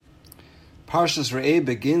Parshas Re'eh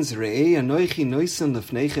begins, Re'eh anoichi noisen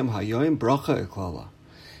lefnechem hayoim bracha eklala.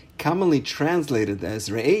 Commonly translated as,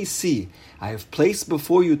 Re'eh, see, I have placed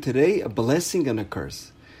before you today a blessing and a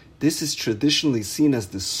curse. This is traditionally seen as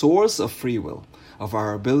the source of free will, of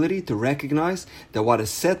our ability to recognize that what is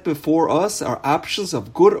set before us are options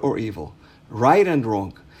of good or evil, right and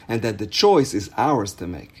wrong, and that the choice is ours to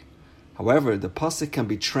make. However, the pasuk can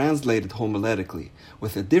be translated homiletically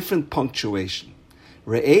with a different punctuation.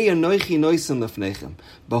 Re'eh anoichi noisen lefnechem.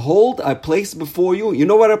 Behold, I place before you. You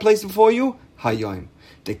know what I place before you? Hayom.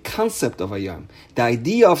 The concept of Hayom. The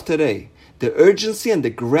idea of today. The urgency and the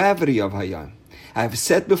gravity of Hayom. I have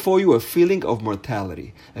set before you a feeling of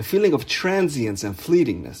mortality. A feeling of transience and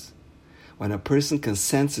fleetingness. When a person can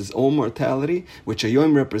sense his own mortality, which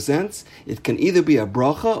Hayom represents, it can either be a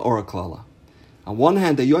bracha or a klala. On one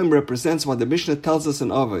hand, the Yom represents what the Mishnah tells us in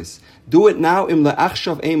Avos. Do it now, im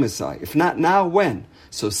le'achshav emesai. If not now, when?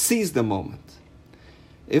 So seize the moment.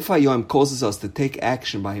 If Hayom causes us to take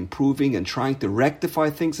action by improving and trying to rectify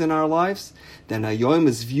things in our lives, then Hayom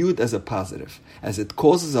is viewed as a positive, as it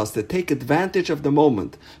causes us to take advantage of the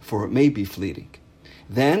moment, for it may be fleeting.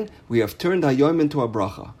 Then we have turned Hayom into a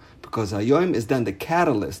bracha, because Hayom is then the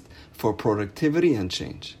catalyst for productivity and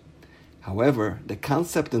change. However, the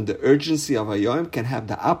concept and the urgency of Hayom can have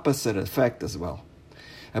the opposite effect as well.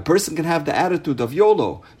 A person can have the attitude of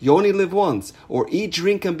YOLO, you only live once, or eat,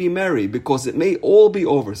 drink, and be merry, because it may all be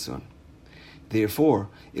over soon. Therefore,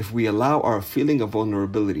 if we allow our feeling of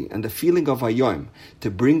vulnerability and the feeling of Hayom to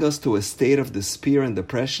bring us to a state of despair and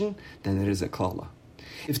depression, then it is a klala.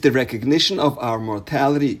 If the recognition of our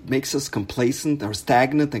mortality makes us complacent or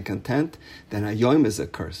stagnant and content, then Hayom is a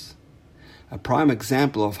curse. A prime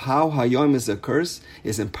example of how Hayom is a curse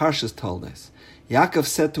is in Parshas Toldos. Yaakov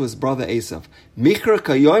said to his brother Esav, Michra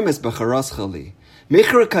kayom es becharas chali.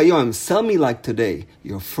 Michra kayom, sell me like today,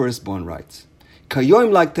 your firstborn rights.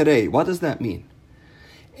 Kayom like today, what does that mean?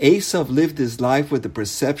 Esav lived his life with the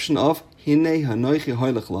perception of Hinei hanoichi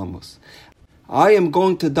hoylech lamos. I am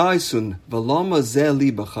going to die soon, v'lama zeh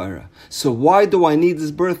li b'chara. So why do I need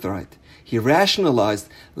this birthright? He rationalized,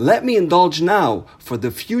 let me indulge now, for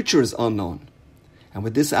the future is unknown. And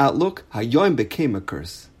with this outlook, Hayom became a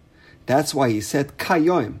curse. That's why he said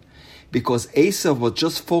Kayom, because Esav was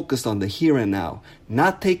just focused on the here and now,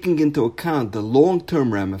 not taking into account the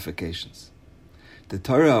long-term ramifications. The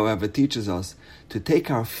Torah, however, teaches us to take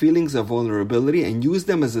our feelings of vulnerability and use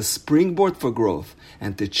them as a springboard for growth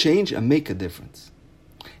and to change and make a difference.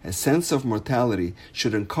 A sense of mortality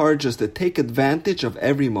should encourage us to take advantage of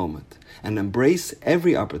every moment and embrace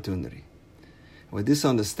every opportunity. With this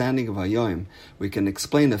understanding of Hayom, we can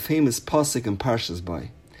explain a famous pasuk in Parshas Bo.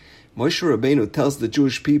 Moshe Rabbeinu tells the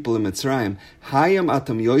Jewish people in Mitzrayim, Hayom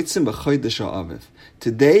atam yotzim b'chodesh ha'aviv.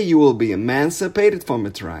 Today you will be emancipated from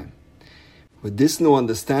Mitzrayim. With this new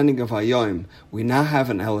understanding of Hayom, we now have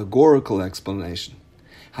an allegorical explanation.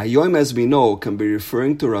 Hayom, as we know, can be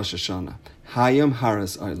referring to Rosh Hashanah. Hayom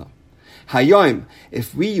haras olam. Hayom,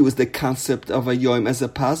 if we use the concept of Hayom as a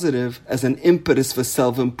positive, as an impetus for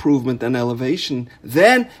self-improvement and elevation,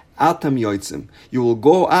 then Atam Yotzim, you will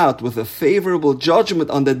go out with a favorable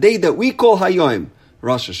judgment on the day that we call Hayom,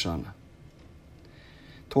 Rosh Hashanah.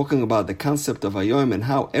 Talking about the concept of Hayom and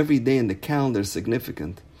how every day in the calendar is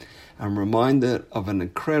significant, I'm reminded of an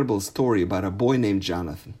incredible story about a boy named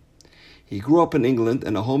Jonathan. He grew up in England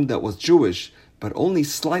in a home that was Jewish, but only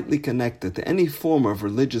slightly connected to any form of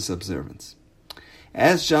religious observance.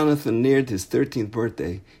 As Jonathan neared his 13th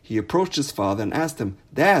birthday, he approached his father and asked him,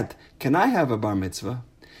 Dad, can I have a bar mitzvah?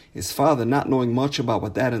 His father, not knowing much about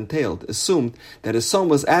what that entailed, assumed that his son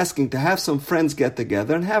was asking to have some friends get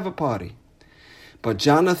together and have a party. But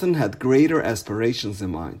Jonathan had greater aspirations in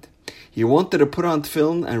mind. He wanted to put on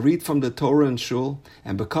tefillin and read from the Torah in shul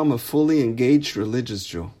and become a fully engaged religious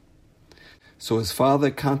Jew. So his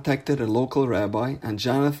father contacted a local rabbi, and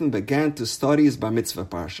Jonathan began to study his bar mitzvah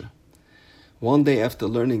parsha. One day after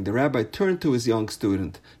learning, the rabbi turned to his young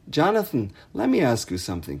student, Jonathan, let me ask you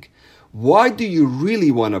something. Why do you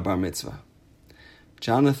really want a bar mitzvah?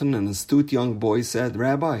 Jonathan, an astute young boy, said,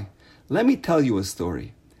 Rabbi, let me tell you a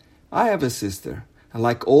story. I have a sister, and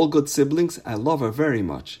like all good siblings, I love her very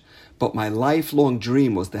much. But my lifelong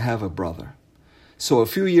dream was to have a brother. So a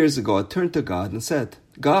few years ago, I turned to God and said,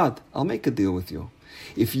 God, I'll make a deal with you.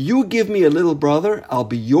 If you give me a little brother, I'll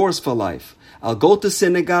be yours for life. I'll go to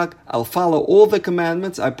synagogue. I'll follow all the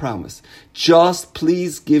commandments, I promise. Just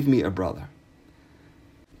please give me a brother.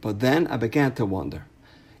 But then I began to wonder,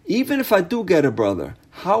 even if I do get a brother,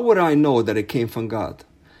 how would I know that it came from God?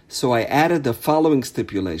 So I added the following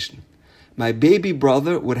stipulation. My baby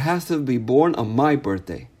brother would have to be born on my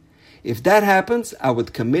birthday. If that happens, I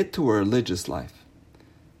would commit to a religious life.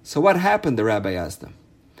 So what happened, the rabbi asked him.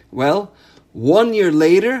 Well, 1 year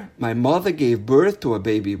later, my mother gave birth to a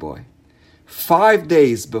baby boy, 5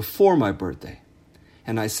 days before my birthday.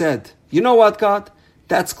 And I said, you know what, God?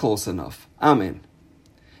 That's close enough. I'm in.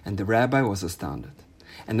 And the rabbi was astounded.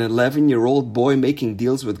 An 11-year-old boy making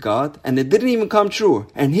deals with God, and it didn't even come true.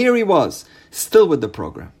 And here he was, still with the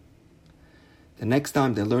program. The next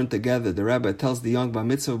time they learn together, the rabbi tells the young bar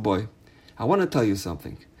mitzvah boy, I want to tell you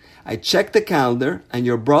something. I checked the calendar, and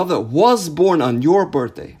your brother was born on your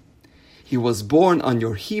birthday. He was born on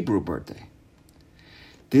your Hebrew birthday.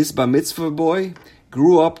 This bar mitzvah boy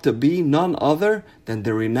grew up to be none other than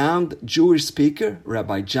the renowned Jewish speaker,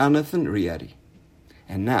 Rabbi Jonathan Rieti.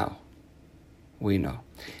 And now, we know.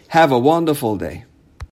 Have a wonderful day.